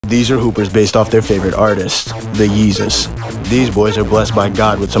These are hoopers based off their favorite artist, the Yeezus. These boys are blessed by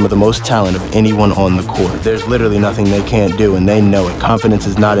God with some of the most talent of anyone on the court. There's literally nothing they can't do, and they know it. Confidence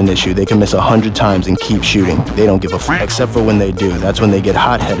is not an issue. They can miss 100 times and keep shooting. They don't give a fuck. Except for when they do. That's when they get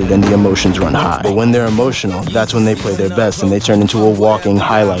hot-headed and the emotions run high. But when they're emotional, that's when they play their best and they turn into a walking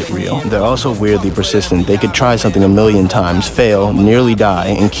highlight reel. They're also weirdly persistent. They could try something a million times, fail, nearly die,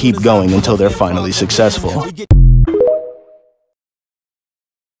 and keep going until they're finally successful.